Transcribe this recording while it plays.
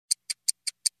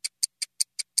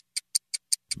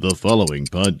The following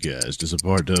podcast is a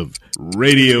part of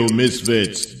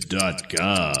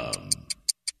RadioMisfits.com.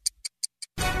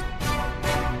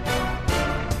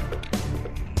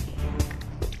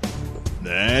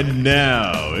 And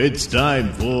now it's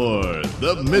time for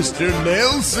the Mr.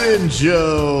 Nailsin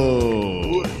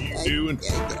Show. What are you doing?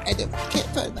 I can't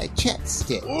find my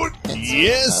chapstick.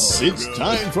 Yes, it's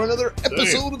time for another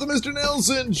episode of the Mr.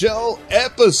 Nailsin Show,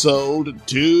 episode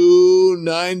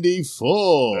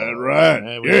 294. That's right.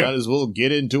 And we might as well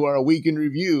get into our week in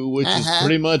review, which is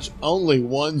pretty much only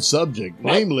one subject,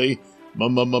 namely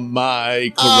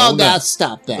my corona. Oh, now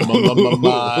stop that.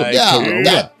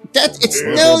 It's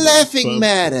no laughing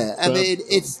matter. I mean,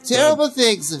 it's terrible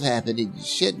things have happened, and you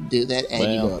shouldn't do that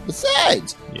anymore.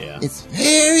 Besides, it's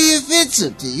very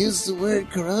offensive to use the word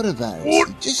coronavirus. What?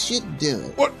 You just shouldn't do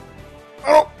it. What?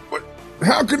 Oh,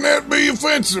 how can that be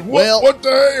offensive? Well, what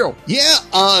the hell? Yeah,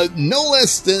 no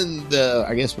less than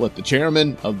the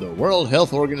chairman of the World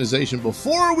Health Organization,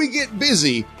 before we get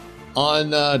busy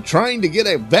on trying to get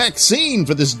a vaccine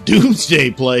for this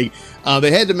doomsday plague,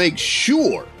 they had to make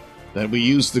sure that we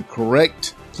use the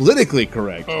politically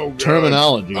correct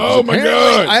terminology. Oh, my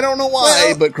God. I don't know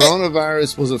why, but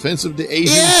coronavirus was offensive to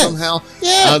Asians somehow.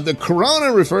 Yeah. The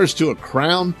corona refers to a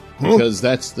crown because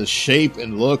that's the shape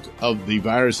and look of the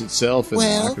virus itself in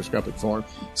the microscopic form.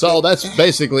 So that's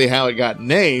basically how it got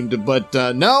named. But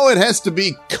no, it has to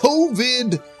be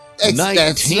COVID-19.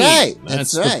 That's right.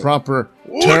 That's the proper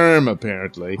term,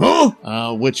 apparently.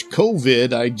 Which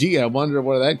COVID, I wonder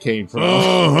where that came from.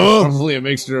 Probably a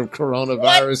mixture of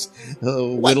coronavirus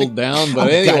whittled down.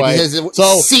 But anyway,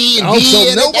 so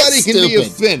nobody can be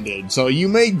offended. So you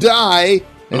may die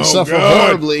and suffer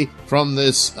horribly from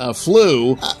this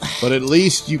flu, but at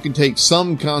least you can take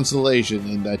some consolation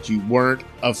in that you weren't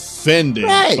offended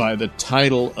by the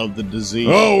title of the disease.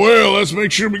 Oh, well, let's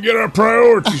make sure we get our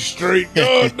priorities straight.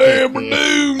 God damn, we're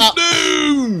doomed.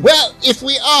 Well, if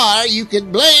we are, you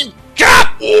can blame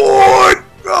What?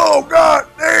 Oh, God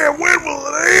damn, when will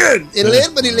it end? It'll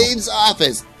end when he leaves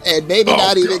office, and maybe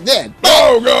not even then.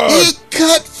 But God. he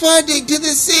cut funding to the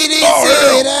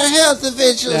CDC and our health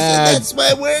officials, and that's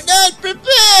why we're not prepared.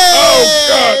 Oh,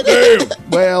 God damn.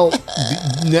 Well,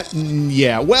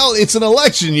 well, it's an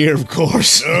election year, of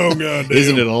course. Oh, God damn.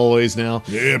 Isn't it always now?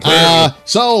 Yeah, apparently.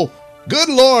 So, good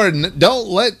Lord, don't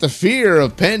let the fear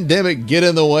of pandemic get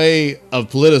in the way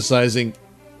of politicizing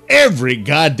every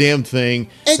goddamn thing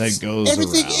that goes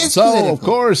everything around. is So, political. of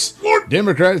course,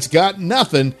 Democrats got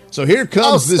nothing. So here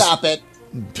comes this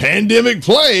pandemic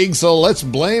plague. So let's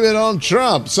blame it on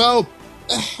Trump. So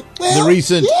the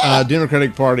recent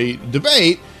Democratic Party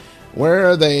debate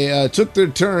where they took their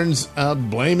turns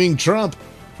blaming Trump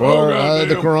for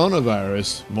the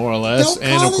coronavirus, more or less,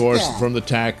 and of course from the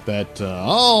tack that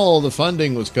all the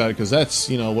funding was cut, because that's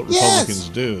what Republicans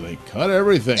do. They cut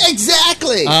everything.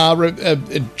 Exactly.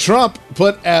 Trump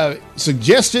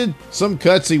suggested some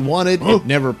cuts he wanted. It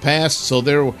never passed, so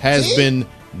there has been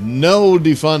no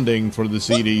defunding for the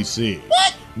CDC.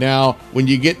 What? Now, when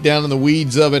you get down in the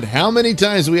weeds of it, how many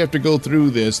times do we have to go through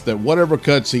this, that whatever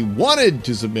cuts he wanted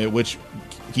to submit, which,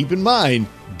 keep in mind,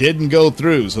 didn't go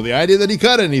through. So the idea that he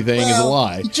cut anything is a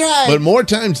lie. But more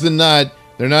times than not,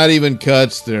 they're not even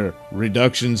cuts. They're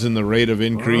reductions in the rate of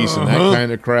increase and that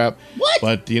kind of crap. What?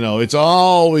 But, it's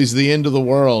always the end of the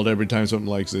world every time something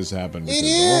like this happens. It Because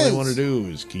all they is. want to do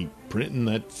is keep printing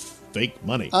that fake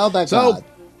money. Oh, my God.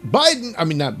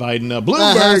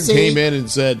 Bloomberg came in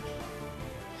and said,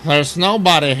 there's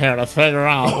nobody here to figure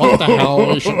out what the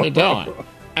hell we should be doing.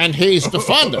 And he's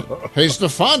defunded. He's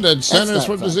defunded Centers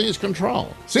for Disease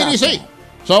Control, CDC.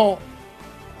 So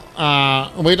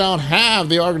we don't have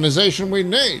the organization we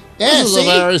need. This is a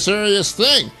very serious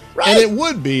thing. And it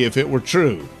would be if it were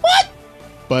true. What?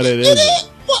 But it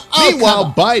isn't.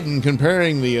 Meanwhile, Biden,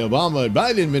 comparing the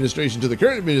Obama-Biden administration to the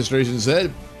current administration,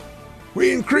 said,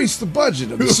 we increased the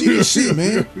budget of the CDC,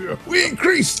 man. We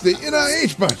increased the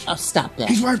NIH budget. Oh, stop that.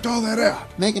 He's wiped all that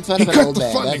out. Making fun He of an cut old the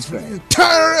man. funding That's for the great.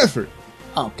 entire effort.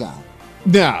 Oh, God.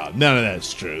 No, none of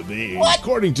that's true.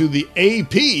 According to the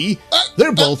AP,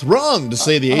 they're both wrong to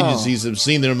say the agencies have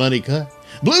seen their money cut.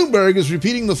 Bloomberg is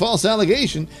repeating the false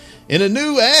allegation in a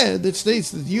new ad that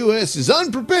states that the U.S. is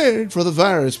unprepared for the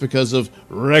virus because of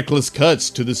reckless cuts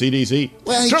to the CDC.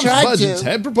 Well, Trump's budgets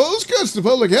had proposed cuts to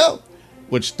public health,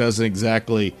 which doesn't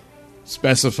exactly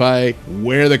specify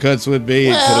where the cuts would be.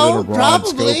 It could have been a broad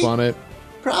scope on it.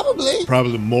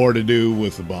 Probably more to do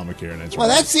with Obamacare. And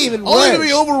that's even worse. Only to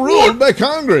be overruled by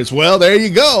Congress. Well, there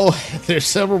you go. There's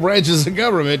several branches of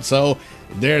government, so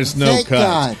there's no cut.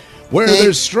 God. Where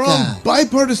there's strong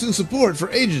bipartisan support for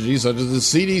agencies such as the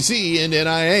CDC and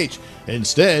NIH.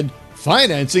 Instead,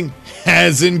 financing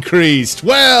has increased.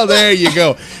 Well, there you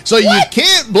go. So you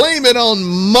can't blame it on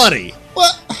money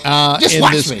in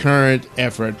this current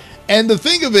effort. And the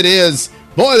thing of it is,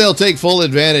 boy, they'll take full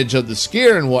advantage of the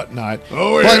scare and whatnot.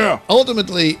 Oh, yeah. But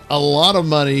ultimately, a lot of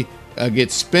money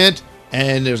gets spent,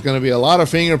 and there's going to be a lot of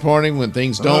finger pointing when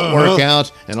things don't work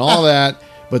out and all that.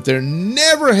 But they're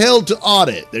never held to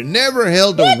audit. They're never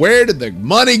held to where did the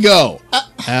money go?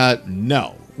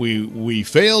 No. We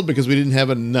failed because we didn't have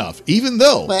enough, even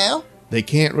though they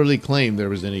can't really claim there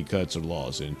was any cuts or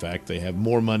loss. In fact, they have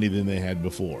more money than they had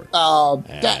before. So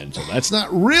that's not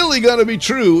really going to be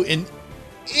true in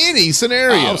any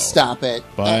scenario. Oh, stop it.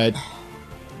 But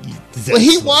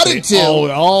he wanted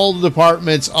to. All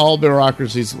departments, all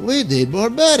bureaucracies, we need more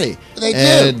money. They do.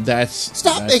 And that's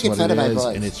Stop making fun of my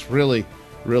voice. And it's really,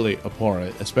 really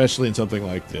abhorrent, especially in something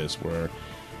like this where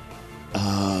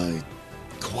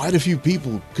quite a few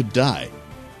people could die.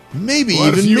 Maybe What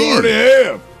even if you me. already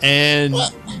have? And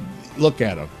look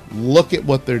at them. Look at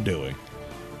what they're doing.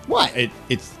 What?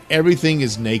 It's everything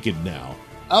is naked now.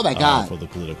 Oh my God! For the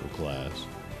political class.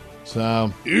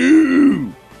 So,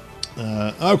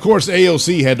 of course,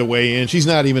 AOC had to weigh in. She's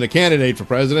not even a candidate for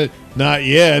president. Not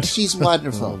yet. She's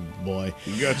wonderful. Oh, boy.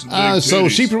 You got some big So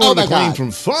she titties. promoted a claim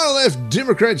from far-left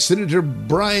Democrat Senator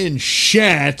Brian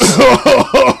Schatz, who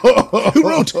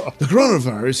wrote, "The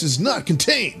coronavirus is not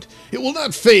contained. It will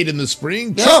not fade in the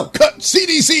spring. Trump cut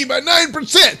CDC by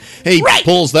 9%. He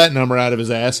pulls that number out of his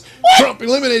ass. Trump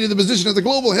eliminated the position of the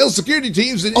global health security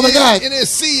teams in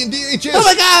NSC and DHS. Oh,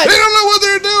 my God. They don't know what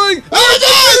they're doing.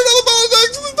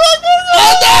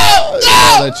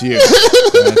 That's you.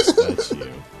 That's you.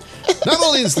 Not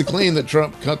only is the claim that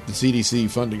Trump cut the CDC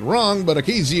funding wrong, but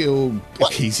Ocasio, I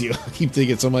keep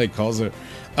thinking somebody calls her,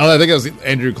 I think it was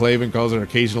Andrew Clavin calls her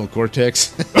occasional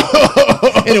cortex.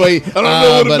 Anyway, I don't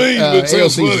know what it means, but it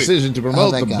sounds AOC's funny. decision to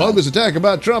promote the bogus attack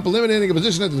about Trump eliminating a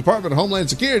position at the Department of Homeland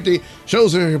Security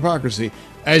shows her hypocrisy,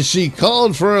 as she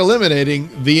called for eliminating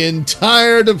the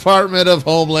entire Department of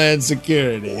Homeland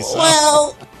Security. So.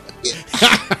 Well,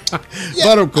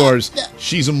 But of course,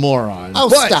 she's a moron. Oh,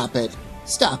 but stop it.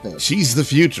 Stop it. She's the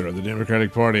future of the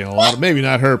Democratic Party. And a lot of, maybe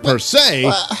not her per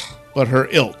se, but her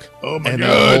ilk. Oh, my and God.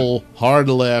 that whole hard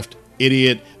left,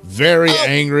 idiot, very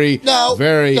angry,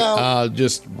 very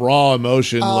just raw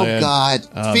emotion led. Oh, God.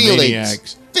 Feelings.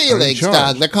 Maniacs. Feelings,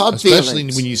 Doug. They're called Especially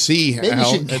feelings. when you see Maybe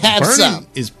how you should have Bernie some.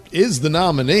 is the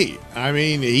nominee. I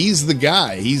mean, he's the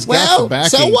guy. He's got the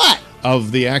backing so what?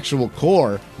 of the actual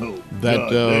core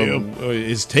that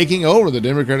is taking over the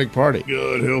Democratic Party.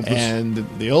 God help us. And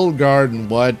the old guard and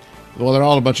what? Well, they're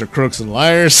all a bunch of crooks and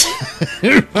liars.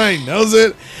 Everybody knows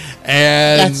it.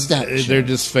 And they're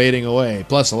just fading away.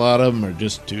 Plus, a lot of them are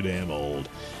just too damn old.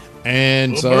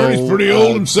 And so Bernie's pretty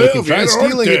old himself. They can try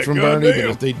stealing it from Bernie, but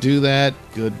goddamn. if they do that,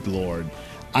 good Lord.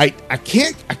 I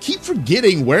keep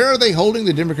forgetting, where are they holding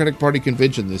the Democratic Party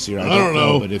convention this year? I don't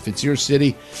know. But if it's your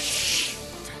city,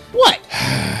 what?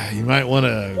 You might want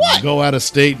to go out of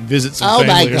state and visit some Oh,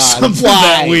 family my or God. something Why?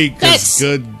 that week. Because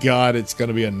good God, it's going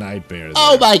to be a nightmare there.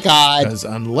 Oh, my God.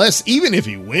 Because even if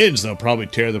he wins, they'll probably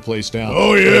tear the place down.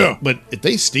 Oh, yeah. But if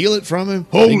they steal it from him,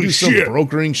 Holy they do some shit.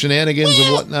 brokering shenanigans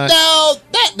and whatnot. No,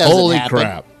 that doesn't Holy happen.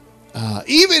 crap.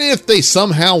 Even if they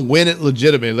somehow win it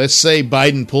legitimately, let's say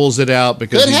Biden pulls it out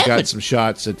because he's got some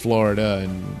shots at Florida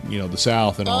and, the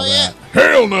South and all that.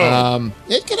 Hell no.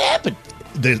 It could happen.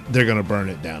 They're going to burn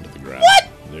it down to the ground. What?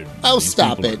 Oh,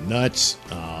 stop it. Are nuts.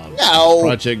 No.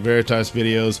 Project Veritas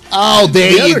videos. Oh,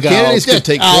 there the you other go. candidates could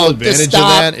take full advantage of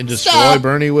that and destroy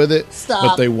Bernie with it. Stop.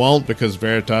 But they won't, because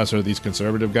Veritas are these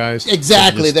conservative guys.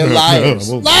 Exactly. They're liars.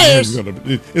 Liars.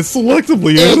 It's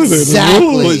selectively edited.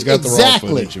 Exactly. He's got the raw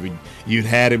footage. I mean, you'd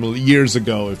had him years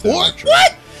ago if that were true.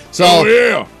 What? So,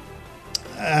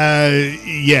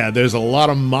 yeah. There's a lot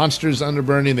of monsters under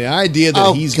Bernie. And the idea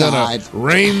that he's going to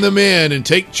rein them in and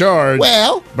take charge.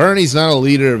 Well, Bernie's not a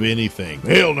leader of anything.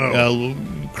 Hell no.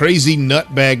 Crazy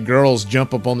nutbag girls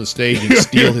jump up on the stage and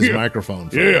steal his microphone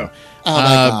from him. Oh, my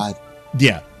God.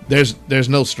 Yeah. There's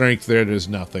no strength there. There's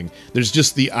nothing. There's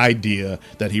just the idea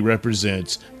that he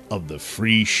represents of the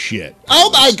free shit.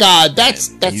 Oh, my God. That's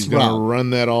he's going to run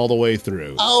that all the way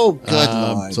through. Oh, good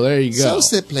Lord. So there you go.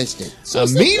 So simplistic.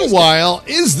 Meanwhile,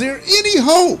 is there any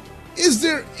hope? Is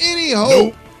there any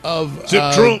hope of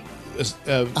Trump?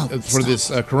 For this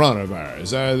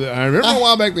coronavirus? I remember a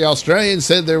while back the Australians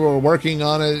said they were working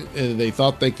on it and they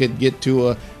thought they could get to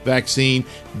a vaccine.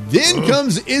 Then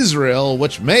comes Israel,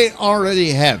 which may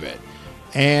already have it.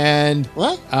 And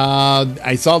what?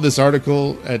 I saw this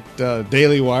article at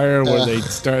Daily Wire where they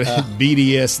started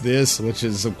BDS this, which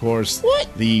is, of course,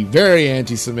 the very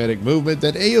anti-Semitic movement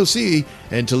that AOC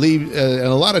and Tlaib and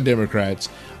a lot of Democrats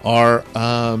are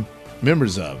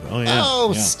members of. Oh, yeah.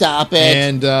 Oh, yeah. stop it.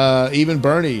 And even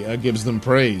Bernie gives them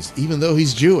praise, even though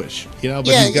he's Jewish. But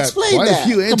he's got quite a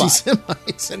few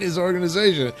anti-Semites in his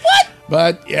organization. What?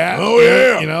 But,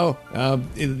 the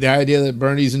idea that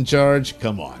Bernie's in charge,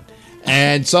 come on.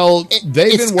 And so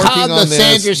they've been working on this.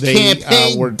 Sanders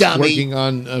campaign, were dummy. working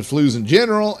on flus in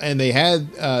general, and they had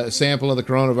a sample of the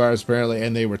coronavirus apparently,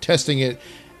 and they were testing it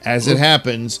as it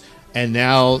happens, and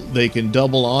now they can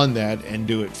double on that and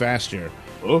do it faster,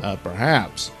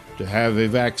 perhaps, to have a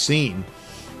vaccine.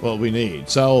 What we need.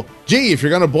 So, if you're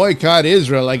going to boycott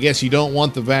Israel, I guess you don't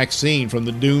want the vaccine from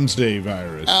the doomsday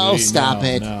virus. Oh, stop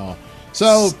it. No.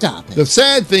 So, the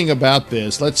sad thing about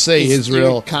this, let's say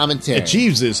Israel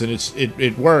achieves this and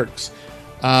it works,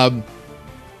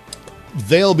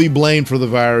 they'll be blamed for the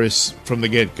virus from the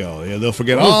get-go. They'll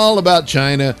forget all about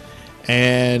China,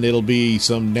 and it'll be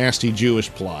some nasty Jewish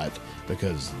plot,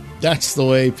 because that's the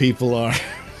way people are.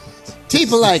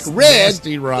 People like Red.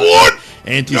 Nasty, rotten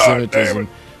anti-Semitism,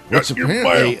 which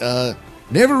apparently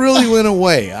never really went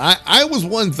away. I was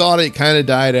one thought it kind of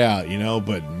died out,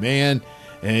 but man...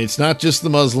 And it's not just the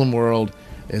Muslim world.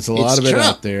 It's a lot of it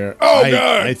out there.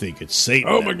 I think it's Satan.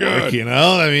 Oh, my God.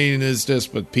 It's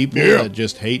just but people that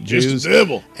just hate Jews and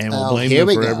will blame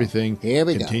them for everything.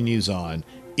 Continues on,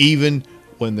 even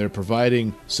when they're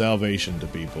providing salvation to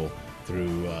people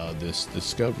through this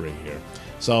discovery here.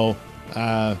 So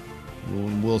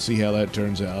we'll see how that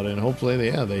turns out, and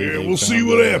hopefully, we'll see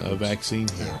what happens. A vaccine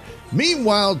here.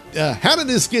 Meanwhile, how did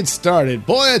this get started?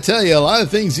 Boy, I tell you, a lot of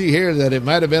things you hear that it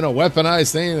might have been a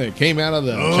weaponized thing that came out of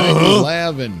the Chinese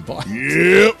lab, and boy,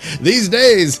 these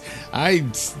days,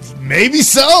 maybe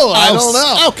so. I don't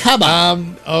know. Oh, come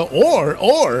on.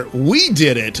 Or we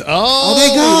did it. Oh my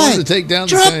God! We wanted to take down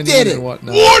Trump the Chinese did it. and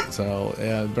whatnot. What? So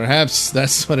perhaps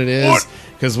that's what it is.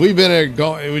 Because we've been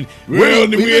going, we've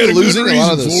been losing a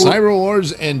lot of the cyber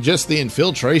wars and just the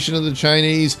infiltration of the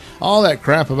Chinese. All that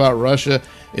crap about Russia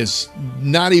is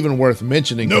not even worth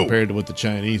mentioning compared to what the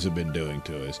Chinese have been doing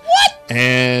to us. What?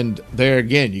 And there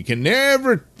again, you can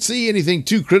never see anything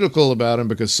too critical about them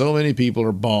because so many people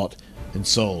are bought and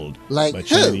sold by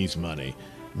Chinese money.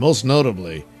 Most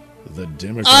notably, the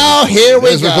Democrats. Oh, here we go.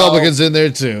 There's Republicans in there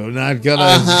too. Not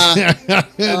gonna.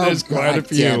 There's quite a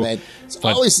few. Damn it. It's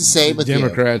always the same with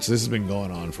Democrats. This has been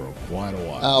going on for quite a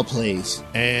while. Oh, please.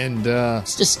 And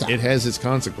just stop. It has its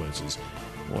consequences.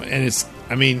 And it's,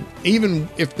 even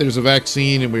if there's a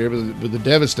vaccine and we're able to, with the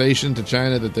devastation to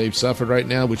China that they've suffered right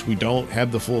now, which we don't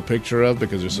have the full picture of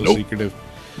because they're so secretive,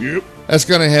 that's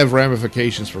going to have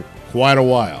ramifications for quite a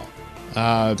while.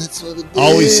 That's what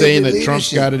always saying that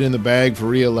Trump's got it in the bag for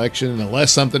re-election, and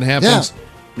unless something happens,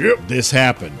 this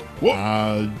happened.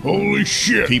 Holy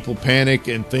shit! People panic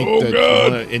and think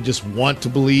and just want to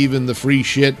believe in the free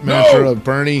shit mantra of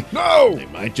Bernie. They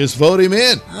might just vote him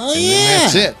in. Oh, and then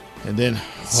that's it. And then,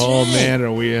 man,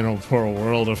 are we in for a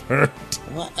world of hurt?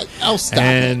 Oh, stop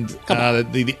and it. Come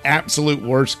on. The absolute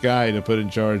worst guy to put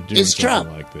in charge doing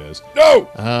something like this.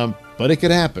 But it could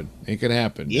happen. It could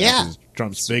happen. Yeah.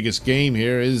 Trump's biggest game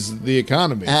here is the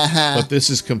economy. But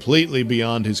this is completely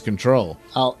beyond his control.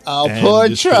 Oh, poor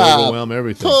Trump. Overwhelm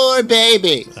everything. Poor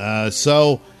baby.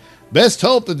 So, best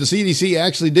hope that the CDC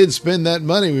actually did spend that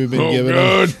money we've been giving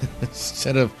them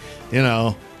instead of,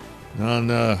 on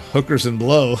hookers and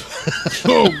blow.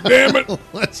 Damn it.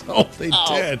 Let's hope they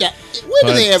did. When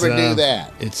do they ever do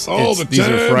that? These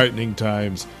are frightening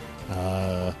times.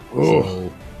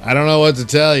 So I don't know what to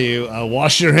tell you.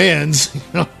 Wash your hands,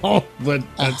 but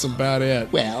that's about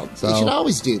it. Well, they should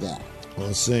always do that.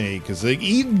 We'll see, because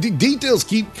details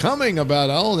keep coming about,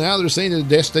 now they're saying the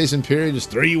gestation period is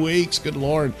 3 weeks, good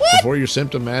Lord, before you're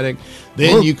symptomatic.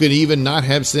 Then you could even not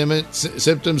have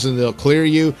symptoms and they'll clear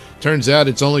you. Turns out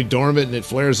it's only dormant and it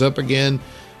flares up again.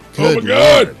 Good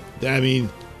Lord.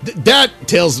 That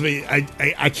tells me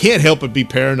I can't help but be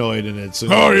paranoid in it. So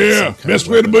best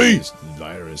way to be.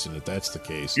 Virus, and if that's the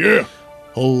case,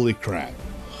 holy crap.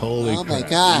 Holy crap. My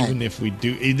God. Even if we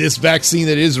do, this vaccine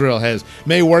that Israel has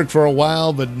may work for a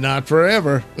while, but not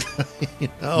forever.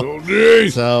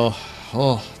 So,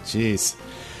 jeez.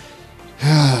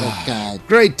 Oh, God.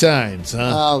 Great times,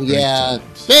 huh? Oh, yeah.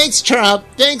 Thanks, Trump.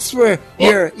 Thanks for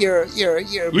your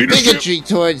bigotry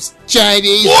towards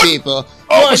Chinese people.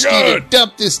 Forced you to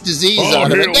dump this disease on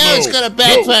them, and now it's going to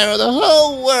backfire on the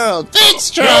whole world.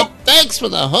 Thanks, Trump. Thanks for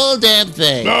the whole damn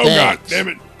thing. God damn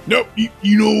it. Nope,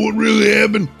 you know what really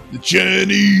happened? The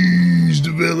Chinese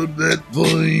developed that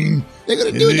thing. They're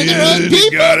going to do it to their own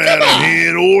people? Got out of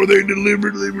hand, or they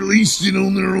deliberately released it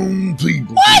on their own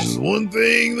people. What? One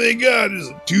thing they got is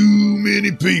too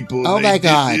many people. Oh, my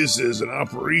God. Did this as an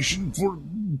operation for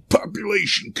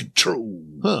population control.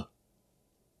 Huh.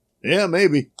 Yeah,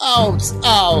 maybe. Oh,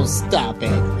 stop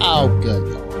it. Oh, good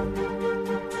Lord.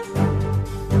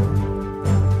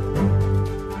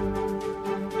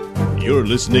 You're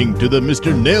listening to the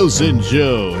Mr. Nailsin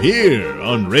Show here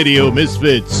on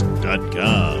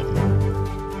RadioMisfits.com.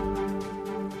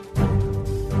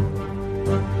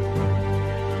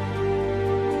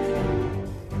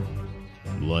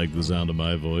 Like the sound of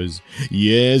my voice?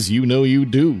 Yes, you know you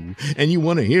do. And you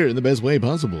want to hear it in the best way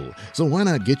possible. So why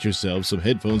not get yourself some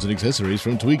headphones and accessories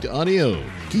from Tweaked Audio?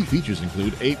 Key features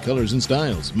include 8 colors and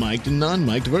styles, mic'd and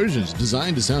non-mic'd versions,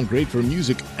 designed to sound great for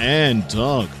music and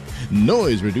talk.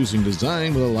 Noise-reducing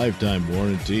design with a lifetime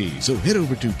warranty. So head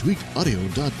over to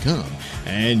tweakedaudio.com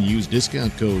and use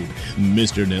discount code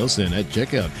Mr. Nailsin at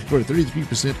checkout for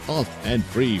 33% off and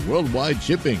free worldwide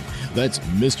shipping. That's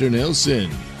Mr.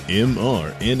 Nailsin,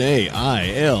 MrNailsin.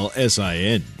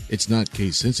 It's not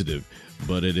case sensitive,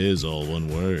 but it is all one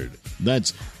word.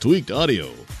 That's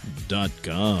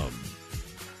tweakedaudio.com.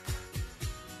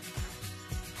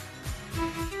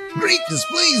 Great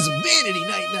displays of vanity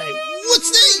night.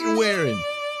 What's that you're wearing?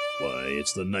 Why,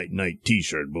 it's the Night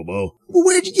t-shirt, Bobo. Well,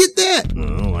 where'd you get that?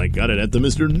 Well, I got it at the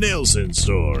Mr. Nailsin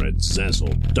store at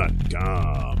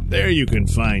Zazzle.com. There you can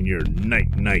find your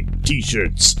Night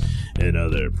t-shirts and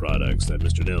other products that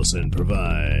Mr. Nailsin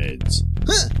provides.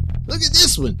 Huh, look at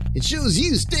this one. It shows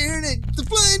you staring at the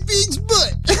flying pig's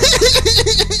butt.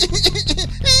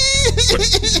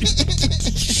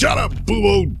 Shut up,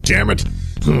 Boo-Boo, damn it.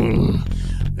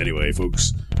 Anyway,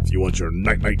 folks, if you want your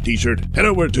Night t-shirt, head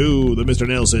over to the Mr.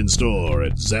 Nailsin store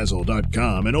at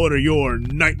Zazzle.com and order your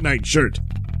Night shirt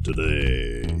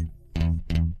today.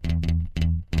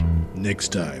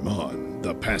 Next time on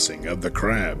The Passing of the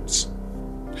Crabs.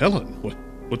 Helen,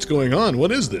 what's going on?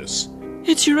 What is this?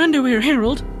 It's your underwear,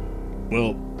 Harold.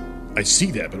 Well, I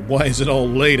see that, but why is it all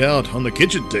laid out on the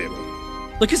kitchen table?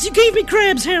 Because you gave me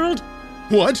crabs, Harold.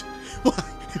 What? Why?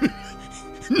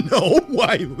 No,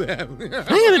 why that?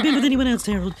 I haven't been with anyone else,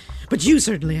 Harold, but you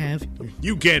certainly have.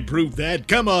 You can't prove that.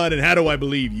 Come on, and how do I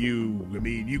believe you? I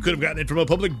mean, you could have gotten it from a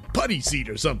public putty seat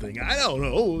or something. I don't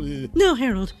know. No,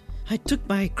 Harold. I took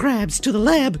my crabs to the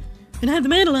lab and had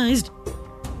them analyzed.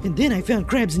 And then I found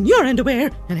crabs in your underwear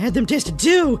and had them tested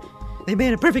too. They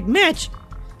made a perfect match,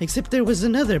 except there was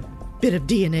another bit of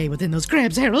DNA within those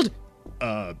crabs, Harold.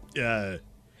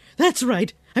 That's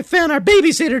right. I found our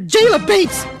babysitter, Jayla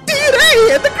Bates'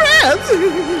 DNA in the crabs.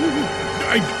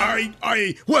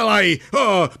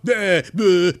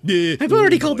 I've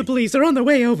already called the police. They're on their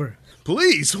way over.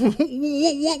 Police? What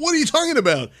are you talking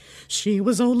about? She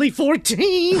was only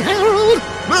 14, Harold.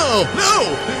 No.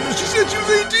 She said she was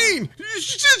 18.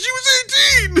 She said she was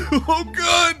 18. Oh,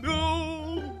 God,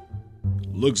 no.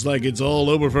 Looks like it's all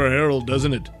over for Harold,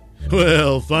 doesn't it?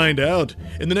 Well, find out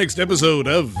in the next episode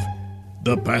of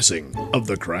The Passing of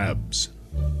the Crabs.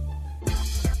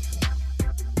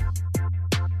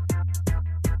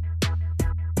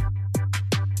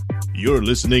 You're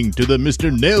listening to the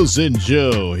Mr. Nailsin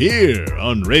Show here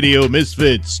on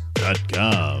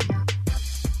RadioMisfits.com.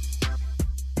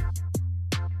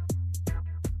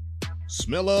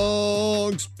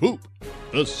 Smellog's Poop,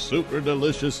 the super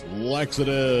delicious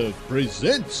laxative,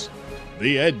 presents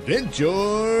The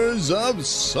Adventures of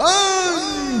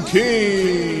Sun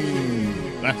King.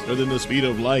 Faster than the speed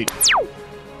of light,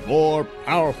 more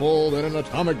powerful than an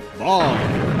atomic bomb,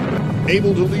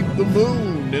 able to leap the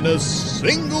moon in a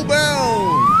single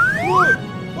bound. Look,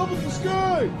 up in the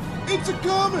sky, it's a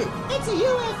comet. It's a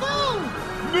UFO.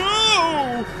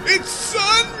 No, it's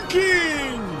Sun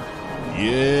King.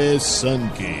 Yes, Sun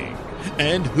King.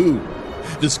 And who,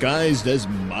 disguised as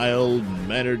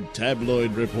mild-mannered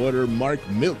tabloid reporter Mark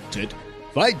Milktit,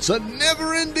 fights a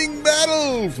never-ending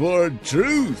battle for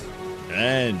truth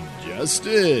and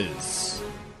justice.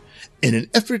 In an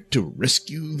effort to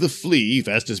rescue the flea,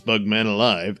 fastest bug man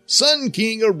alive, Sun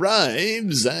King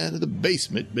arrives at the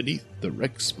basement beneath the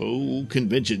Rexpo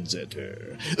Convention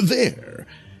Center. There,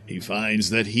 he finds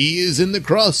that he is in the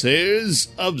crosshairs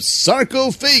of Sarco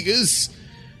Phagus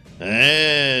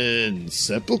and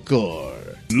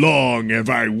Sepulchre. Long have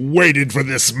I waited for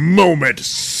this moment,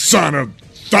 son of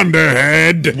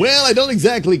Thunderhead. Well, I don't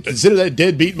exactly consider that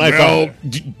deadbeat my father.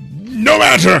 No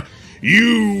matter.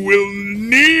 You will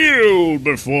kneel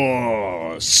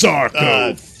before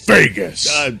Sarco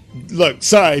Phagus. Look,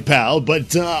 sorry, pal,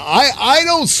 but I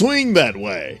don't swing that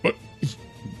way.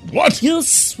 What? You'll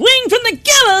swing from the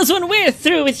gallows when we're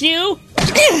through with you.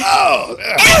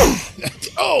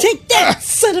 Take that,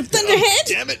 son of thunderhead!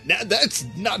 Damn it! Now that's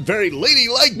not very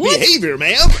ladylike behavior,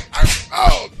 ma'am.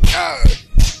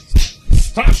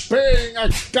 Stop being a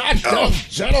goddamn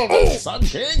gentleman, Sun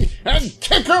King, and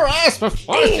kick her ass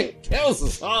before she kills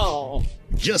us all.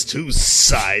 Just whose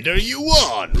side are you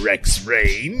on, Rex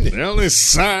Rain? The only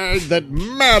side that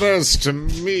matters to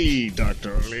me,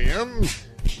 Dr. Liam.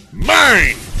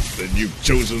 Mine! Then you've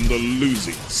chosen the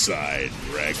losing side,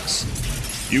 Rex.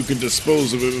 You can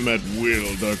dispose of him at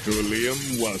will, Dr.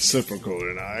 Liam, while Sepulchre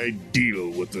and I deal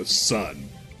with the son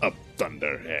of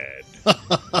Thunderhead.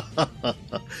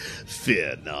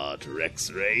 Fear not, Rex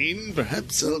Rain.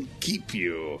 Perhaps I'll keep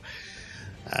you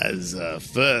as a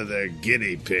further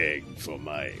guinea pig for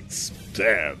my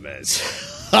experiments.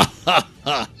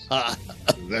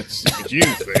 That's what you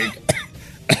think.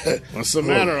 What's the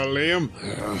matter, Liam?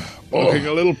 Looking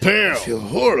a little pale. I feel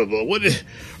horrible. What?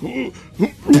 Oh,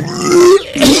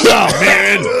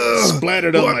 man!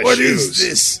 Splattered on my shoes. What is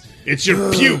this? It's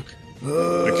your puke.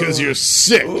 Because you're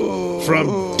sick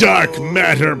from dark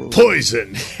matter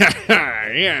poison.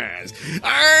 Yes.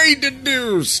 I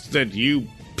deduced that you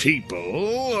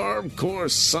people are, of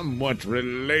course, somewhat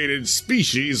related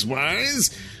species-wise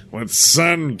with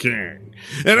Sun King.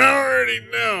 And I already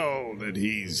know that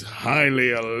he's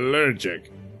highly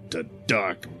allergic to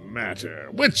dark matter,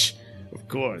 which, of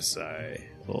course, I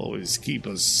always keep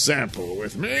a sample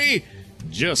with me,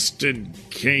 just in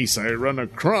case I run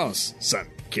across Sun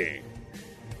King.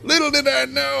 Little did I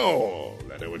know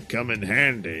that it would come in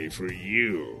handy for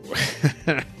you.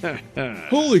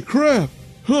 Holy crap!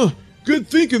 Huh, good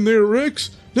thinking there,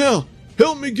 Rex. Now,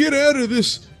 help me get out of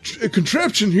this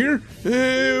contraption here,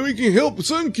 and we can help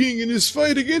Sun King in his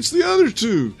fight against the other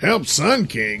two. Help Sun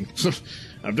King?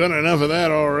 I've done enough of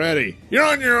that already. You're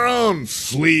on your own,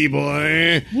 flea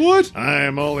boy. What? I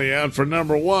am only out for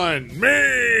number one.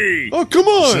 Me! Oh, come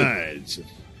on! Besides, if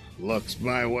luck's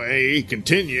my way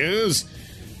continues,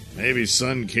 maybe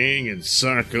Sun King and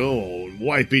Sarco will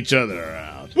wipe each other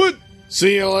out. But...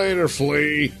 See you later,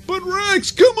 flea. But Rex,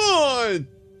 come on!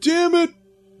 Damn it!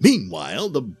 Meanwhile,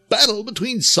 the battle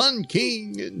between Sun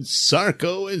King and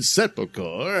Sarco and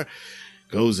Sepulchre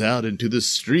goes out into the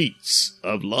streets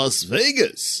of Las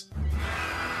Vegas.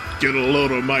 Get a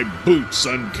load of my boots,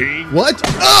 Sun King. What?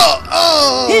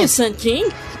 Oh! Here, Sun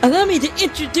King, allow me to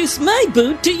introduce my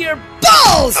boot to your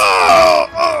balls!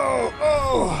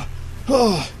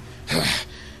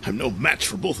 I'm no match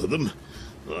for both of them.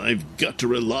 I've got to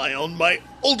rely on my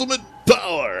ultimate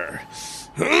power.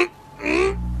 I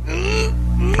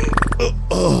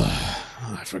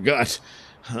forgot.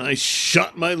 I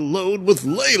shot my load with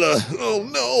Layla. Oh,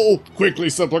 no. Quickly,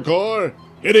 Sepulchre.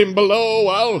 Hit him below,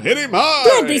 I'll hit him high.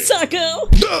 Gladly, Sarco!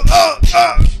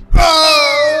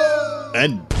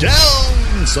 And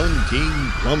down Sun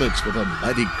King plummets with a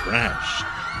mighty crash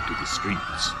into the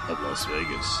streets of Las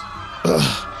Vegas.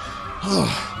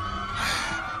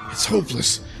 It's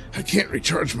hopeless. I can't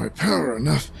recharge my power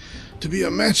enough to be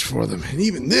a match for them, and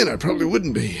even then I probably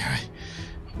wouldn't be.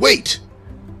 Wait!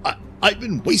 I've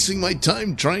been wasting my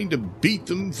time trying to beat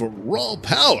them for raw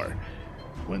power,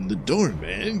 when the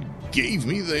doorman gave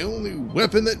me the only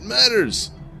weapon that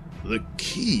matters, the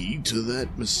key to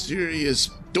that mysterious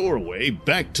doorway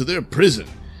back to their prison.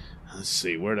 Let's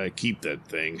see, where'd I keep that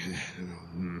thing?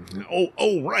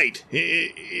 Oh, right,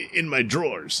 in my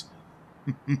drawers.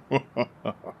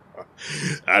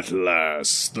 At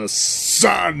last, the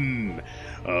son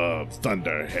of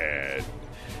Thunderhead,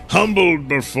 humbled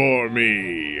before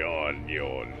me on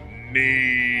your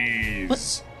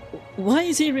knees. Why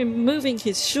is he removing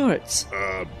his shorts?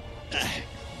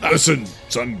 Listen,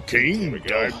 Sun King,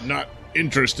 I'm not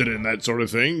interested in that sort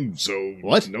of thing, so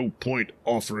what? No point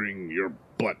offering your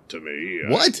butt to me.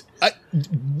 What?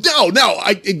 No,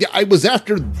 I was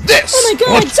after this! Oh my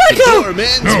god, what? Sarco! The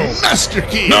doorman's master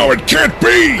key! No, it can't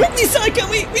be! Quickly, Sarco,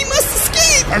 we must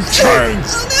escape! I'm trying!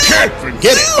 Oh, no. Can't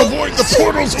forget it! Avoid the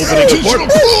portals! Opening the portal!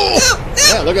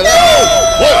 Yeah, look at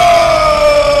that! Whoa!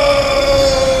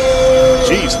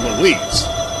 Jeez Louise!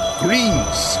 Green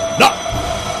snot!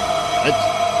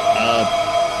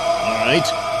 Alright.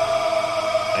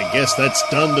 I guess that's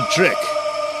done the trick.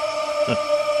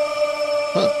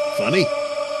 Huh, funny.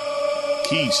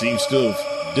 Key seems to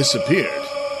have disappeared.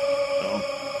 Oh.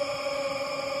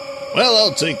 Well,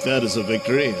 I'll take that as a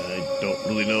victory. I don't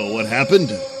really know what happened,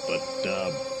 but,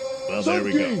 well, there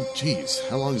we go. Jeez,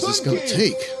 how long is this gonna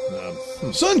take?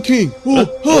 Sun King!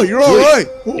 Oh, you're all right!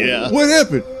 Yeah. What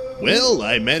happened? Well,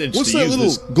 I managed What's to that use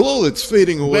little glow that's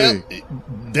fading away?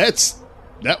 Well,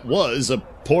 that was a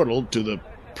portal to the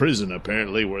prison,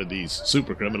 apparently, where these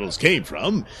super criminals came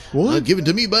from. What? Given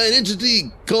to me by an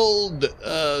entity called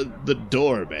the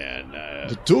Doorman.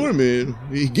 The Doorman?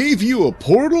 He gave you a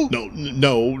portal?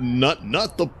 No,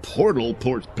 not the portal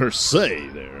per se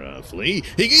there, Flea.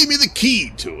 He gave me the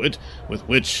key to it, with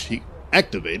which he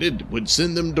activated would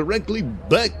send them directly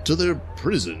back to their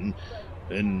prison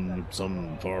in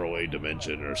some faraway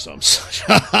dimension or some such.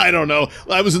 I don't know.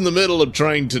 I was in the middle of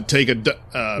trying to take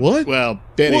what? Well,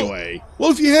 anyway.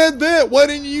 Well, if you had that, why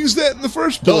didn't you use that in the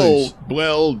first place? Oh,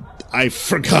 well, I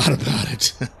forgot about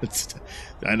it.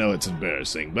 I know it's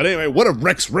embarrassing. But anyway, what of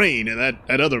Rex Rain and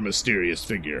that other mysterious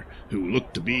figure who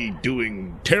looked to be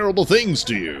doing terrible things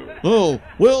to you? Oh,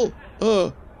 well,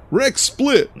 Rex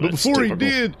split. But That's before typical.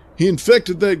 he did, he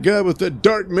infected that guy with that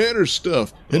dark matter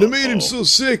stuff. And it made him so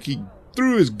sick, he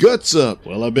threw his guts up.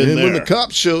 Well, I've been and there. when the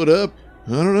cops showed up,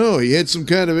 I don't know, he had some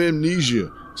kind of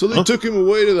amnesia. So they took him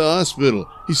away to the hospital.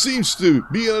 He seems to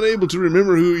be unable to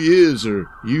remember who he is or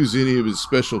use any of his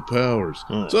special powers.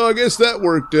 So I guess that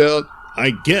worked out.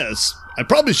 I guess. I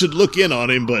probably should look in on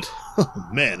him, but, oh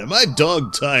man, am I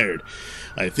dog tired.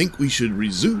 I think we should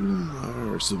resume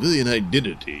our civilian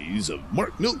identities of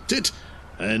Mark Milktit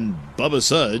and Bubba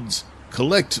Suds,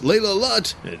 collect Layla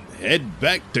Lott, and head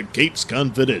back to Capes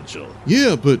Confidential.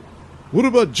 Yeah, but what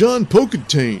about John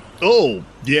Pokentain? Oh,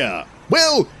 yeah.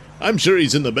 Well, I'm sure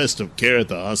he's in the best of care at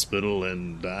the hospital,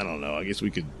 and I don't know, I guess we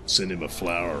could send him a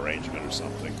flower arrangement or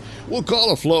something. We'll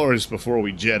call a florist before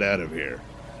we jet out of here.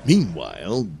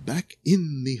 Meanwhile, back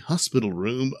in the hospital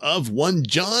room of one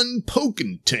John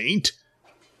Pokentaint.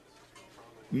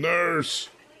 Nurse!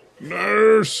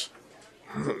 Nurse!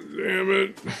 Oh, damn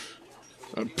it.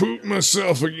 I pooped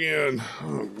myself again.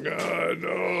 Oh, God,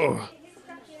 oh.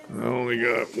 I only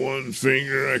got one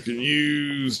finger I can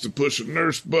use to push a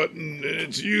nurse button, and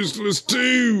it's useless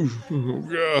too. Oh,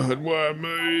 God, why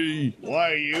me?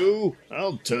 Why you?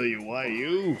 I'll tell you why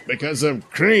you. Because of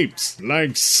creeps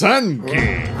like Sun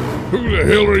King. Who the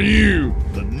hell are you?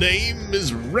 The name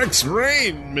is Rex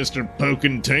Rain, Mr.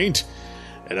 Pokentaint.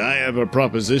 And I have a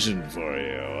proposition for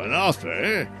you. An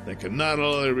offer that can not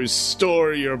only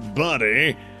restore your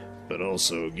body, but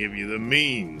also give you the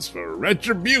means for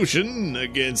retribution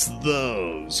against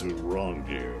those who wronged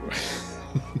you.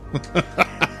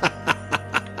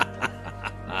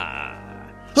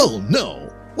 Oh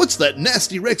no! What's that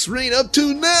nasty Rex Rain up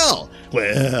to now?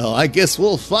 Well, I guess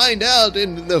we'll find out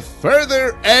in the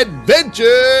further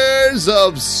adventures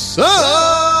of Sun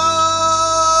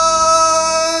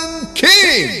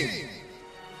King!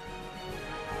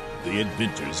 The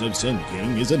Adventures of Sun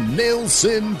King is a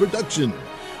Nailsin production.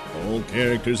 All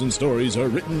characters and stories are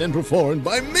written and performed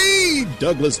by me,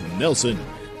 Douglas Nelson,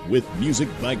 with music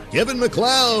by Kevin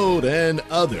MacLeod and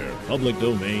other public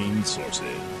domain sources.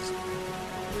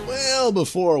 Well,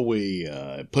 before we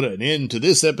put an end to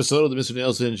this episode of the Mr.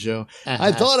 Nelson Show,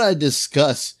 I thought I'd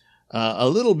discuss a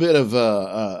little bit of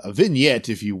a vignette,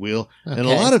 if you will, and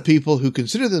a lot of people who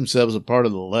consider themselves a part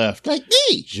of the left, like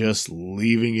me, just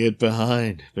leaving it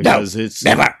behind because it's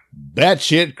never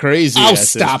batshit crazy. Oh, at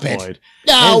stop this it! point.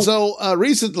 No. And so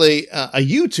recently, a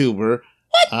YouTuber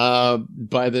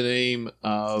by the name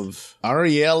of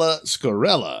Ariella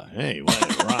Scarella. Hey, well,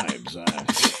 it rhymes.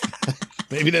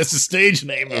 Maybe that's the stage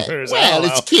name of hers. Well,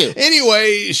 it's cute.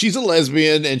 Anyway, she's a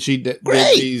lesbian, and she did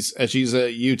Great. these. She's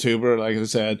a YouTuber, like I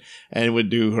said, and would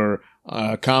do her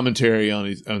commentary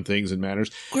on things and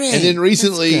matters. Great. And then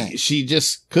recently, That's great. she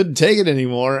just couldn't take it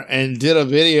anymore and did a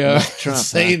video Trump,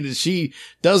 saying that she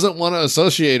doesn't want to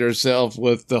associate herself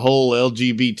with the whole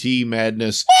LGBT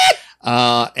madness.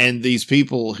 And these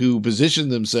people who position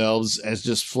themselves as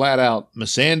just flat out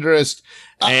misandrist.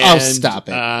 And, stop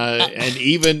it. And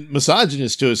even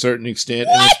misogynist to a certain extent,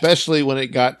 and especially when it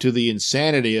got to the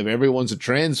insanity of everyone's a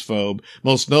transphobe,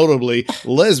 most notably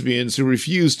lesbians who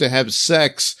refuse to have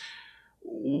sex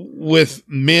with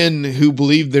men who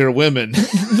believe they're women.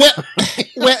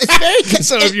 Well, it's very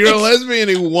So if you're a lesbian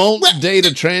who won't date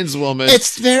a trans woman,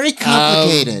 it's very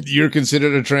complicated. You're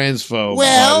considered a transphobe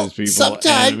Well, by these people,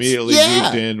 sometimes, and immediately yeah.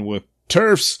 grouped in with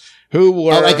TERFs who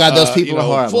were, Oh my God, those people are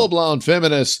horrible. full-blown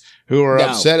feminists who are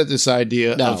upset at this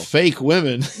idea of fake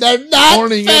women They're not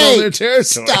horning fake. in on their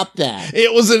territory. Stop that.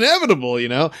 It was inevitable, you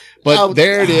know, but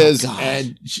there it is, God.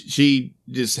 and she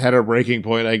just had her breaking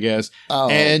point, I guess, Oh,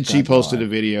 and she God, posted God. a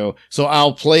video, so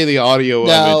I'll play the audio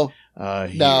of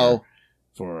it here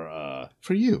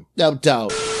for you. No,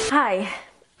 don't. Hi,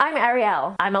 I'm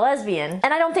Arielle. I'm a lesbian.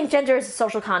 And I don't think gender is a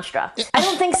social construct. I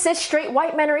don't think cis straight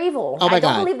white men are evil. Oh my I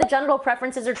don't God. believe that genital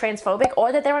preferences are transphobic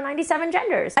or that there are 97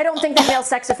 genders. I don't think that male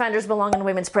sex offenders belong in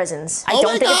women's prisons. I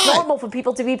don't think it's normal for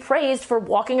people to be praised for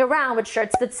walking around with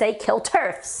shirts that say kill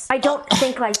TERFs. I don't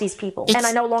think like these people. And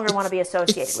I no longer want to be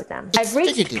associated with them. I've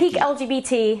reached peak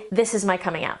LGBT. This is my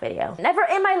coming out video. Never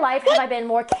in my life have I been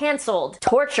more canceled,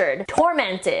 tortured,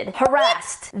 tormented,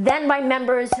 harassed than by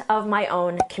members of my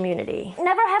own community.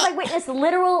 Never have I witnessed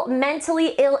literal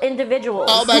mentally ill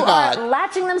individuals who are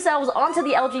latching themselves onto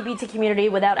the LGBT community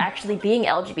without actually being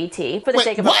LGBT for the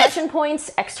sake of oppression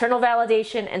points, external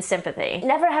validation, and sympathy.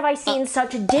 Never have I seen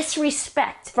such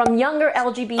disrespect from younger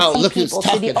LGBT people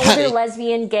to the older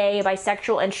lesbian, gay,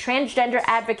 bisexual, and transgender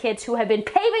advocates who have been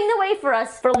paving the way for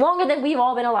us for longer than we've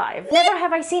all been alive. Never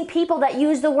have I seen people that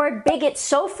use the word bigot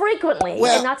so frequently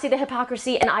and not see the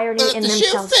hypocrisy and irony in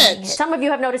themselves. Some of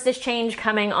you have noticed this change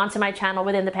coming onto my channel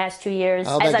within the past 2 years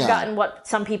as I've gotten what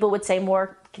some people would say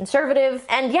more conservative.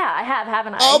 And yeah, I have,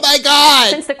 haven't I? Oh my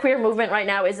God! Since the queer movement right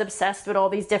now is obsessed with all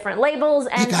these different labels,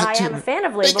 and I am a fan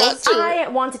of labels, I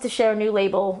wanted to share a new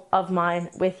label of mine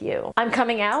with you. I'm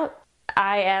coming out.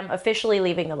 I am officially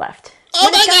leaving the left.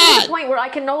 When it's gotten to the point where I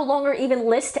can no longer even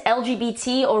list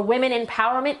LGBT or women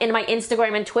empowerment in my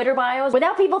Instagram and Twitter bios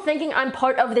without people thinking I'm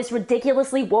part of this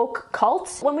ridiculously woke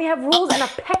cult. When we have rules and a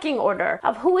pecking order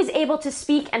of who is able to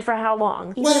speak and for how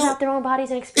long, even about their own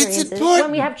bodies and experiences.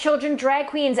 When we have children drag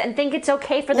queens and think it's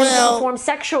okay for them to perform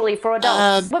sexually for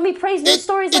adults. When we praise news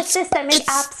stories like this that make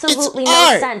absolutely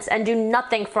no sense and do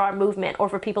nothing for our movement or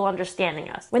for people understanding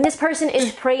us. When this person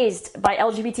is praised by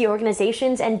LGBT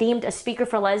organizations and deemed a speaker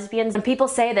for lesbians, and people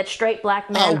say that straight black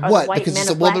men are the white men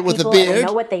of black people and I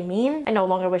know what they mean, I no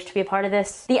longer wish to be a part of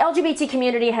this. The LGBT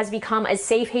community has become a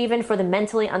safe haven for the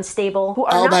mentally unstable who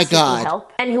are not seeking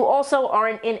help and who also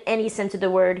aren't in any sense of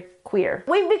the word queer.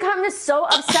 We've become so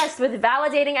obsessed with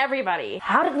validating everybody.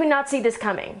 How did we not see this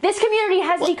coming? This community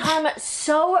has become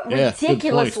so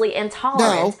ridiculously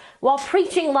intolerant while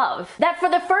preaching love that for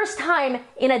the first time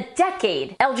in a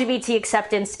decade, LGBT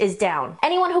acceptance is down.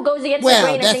 Anyone who goes against the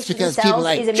grain and thinks for themselves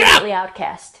is immediately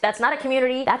outcast. That's not a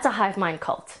community, that's a hive mind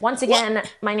cult. Once again,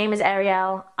 my name is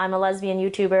Arielle. I'm a lesbian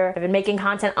YouTuber. I've been making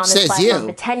content on this platform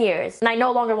for 10 years, and I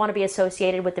no longer want to be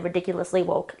associated with the ridiculously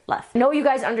woke left. I know you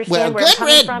guys understand where I'm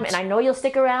coming from, and I know you'll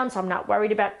stick around, so I'm not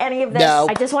worried about any of this.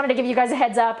 I just wanted to give you guys a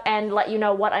heads up and let you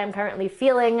know what I am currently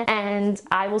feeling, and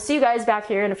I will see you guys back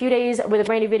here in a few days with a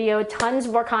brand new video. Tons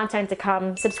more content to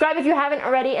come. Subscribe if you haven't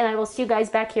already, and I will see you guys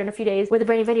back here in a few days with a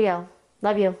brand new video.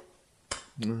 Love you.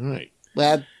 All right.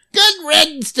 Well, good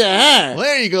riddance to her. Well,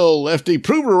 there you go, Lefty.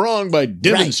 Prove her wrong by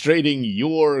demonstrating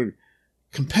your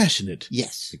compassionate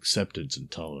acceptance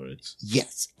and tolerance.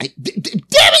 Yes. Damn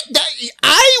it!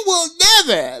 I will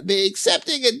never be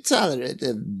accepting and tolerant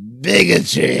of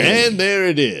bigotry. And there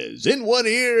it is. In one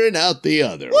ear and out the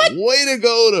other. What? Way to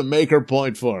go to make her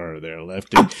point for her there,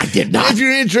 Lefty. I did not. If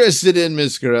you're interested in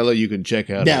Miss Scarella, you can check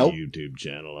out our YouTube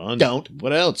channel on.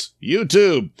 What else?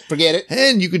 YouTube. Forget it.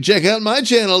 And you can check out my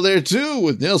channel there too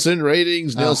with Nailsin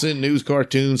ratings, Nailsin news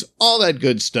cartoons, all that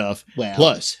good stuff. Well.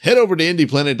 Plus, head over to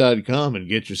indieplanet.com and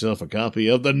get yourself a copy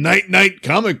of the Night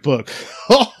comic book.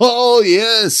 Oh,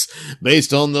 yes.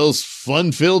 Based on those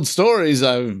fun-filled stories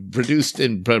I've produced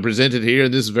and presented here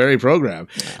in this very program.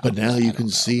 But now you can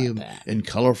see him in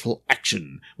colorful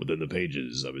action within the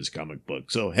pages of his comic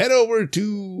book. So head over to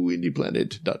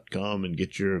indieplanet.com and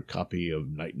get your copy of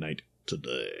Night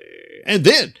today. And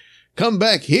then come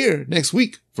back here next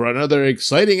week for another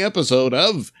exciting episode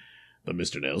of The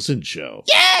Mr. Nailsin Show.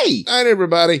 Yay! All right,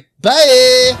 everybody.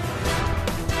 Bye!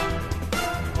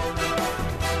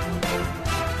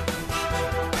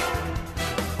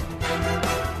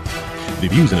 The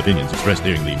views and opinions expressed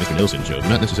during the Mr. Nailsin Show do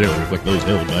not necessarily reflect those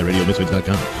held by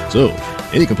RadioMisfits.com. So,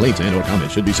 any complaints and or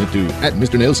comments should be sent to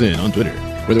 @Mr. Nailsin on Twitter,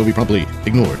 where they will be promptly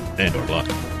ignored and or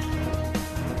blocked.